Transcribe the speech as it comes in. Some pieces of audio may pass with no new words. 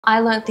I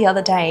learnt the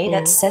other day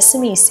that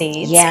sesame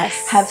seeds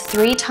have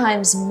 3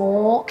 times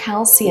more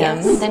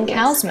calcium than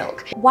cow's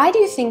milk. Why do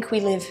you think we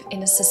live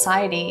in a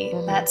society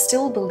that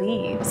still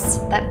believes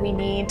that we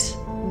need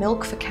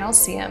milk for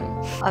calcium?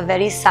 A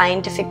very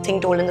scientific thing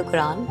told in the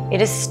Quran.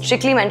 It is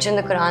strictly mentioned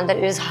in the Quran that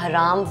it is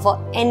haram for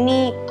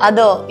any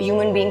other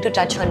human being to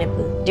touch her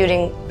nipple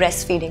during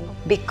breastfeeding,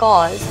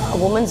 because a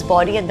woman's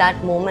body at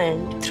that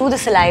moment, through the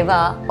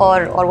saliva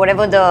or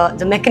whatever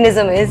the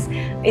mechanism is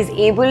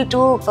able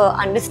to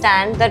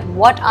understand that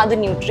what are the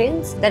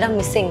nutrients that are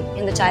missing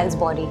in the child's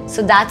body.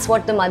 So that's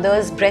what the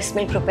mother's breast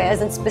milk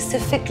prepares and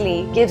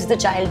specifically gives the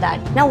child that.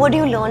 Now what do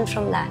you learn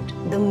from that?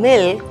 The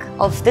milk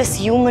of this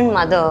human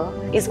mother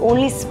is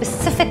only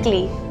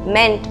specifically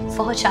meant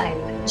for her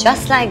child.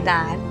 Just like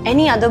that,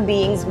 any other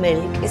being's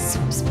milk is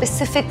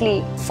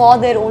specifically for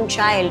their own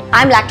child.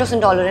 I'm lactose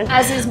intolerant.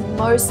 As is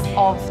most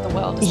of the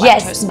world.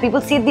 Yes,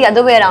 people see it the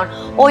other way around.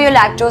 Oh, you're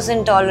lactose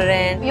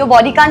intolerant. Your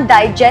body can't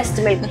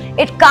digest milk.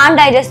 It can't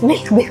digest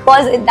milk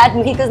because that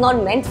milk is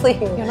not meant for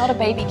you. You're not a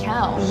baby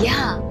cow.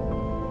 Yeah.